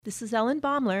This is Ellen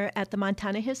Baumler at the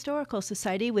Montana Historical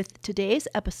Society with today's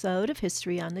episode of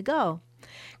History on the Go.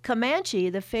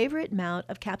 Comanche, the favorite mount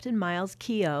of Captain Miles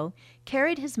Keogh,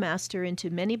 carried his master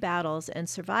into many battles and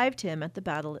survived him at the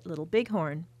battle at Little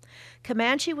Bighorn.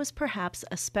 Comanche was perhaps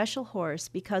a special horse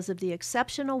because of the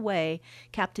exceptional way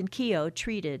Captain Keogh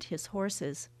treated his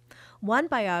horses. One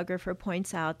biographer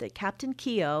points out that Captain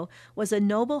Keogh was a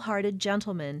noble-hearted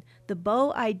gentleman, the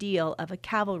beau ideal of a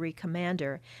cavalry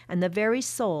commander, and the very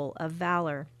soul of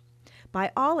valor.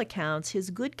 By all accounts, his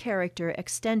good character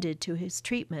extended to his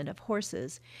treatment of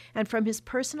horses, and from his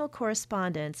personal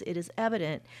correspondence it is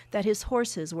evident that his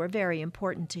horses were very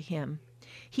important to him.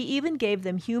 He even gave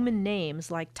them human names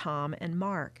like Tom and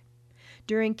Mark.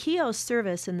 During Keogh's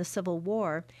service in the Civil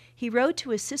War, he wrote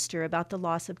to his sister about the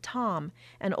loss of Tom,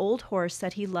 an old horse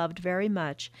that he loved very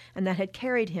much and that had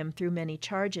carried him through many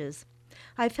charges.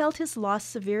 "I felt his loss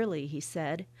severely," he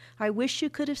said. "I wish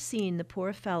you could have seen the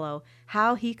poor fellow,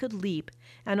 how he could leap,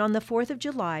 and on the 4th of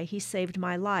July he saved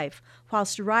my life,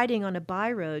 whilst riding on a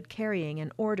by-road carrying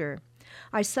an order.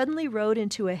 I suddenly rode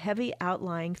into a heavy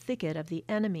outlying thicket of the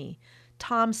enemy.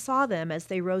 Tom saw them as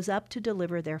they rose up to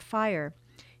deliver their fire.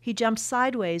 He jumped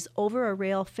sideways over a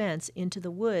rail fence into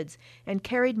the woods and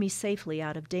carried me safely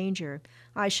out of danger.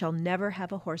 I shall never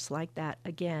have a horse like that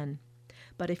again."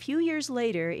 But a few years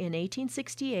later, in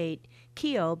 1868,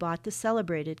 Keogh bought the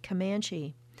celebrated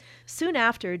Comanche. Soon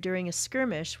after, during a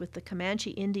skirmish with the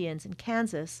Comanche Indians in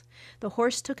Kansas, the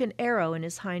horse took an arrow in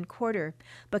his hind quarter,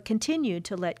 but continued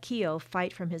to let Keogh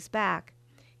fight from his back.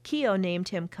 Keogh named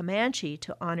him Comanche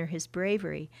to honor his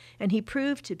bravery, and he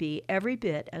proved to be every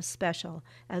bit as special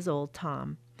as Old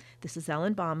Tom. This is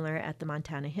Ellen Baumler at the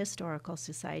Montana Historical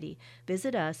Society.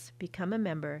 Visit us, become a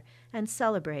member, and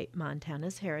celebrate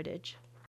Montana's heritage.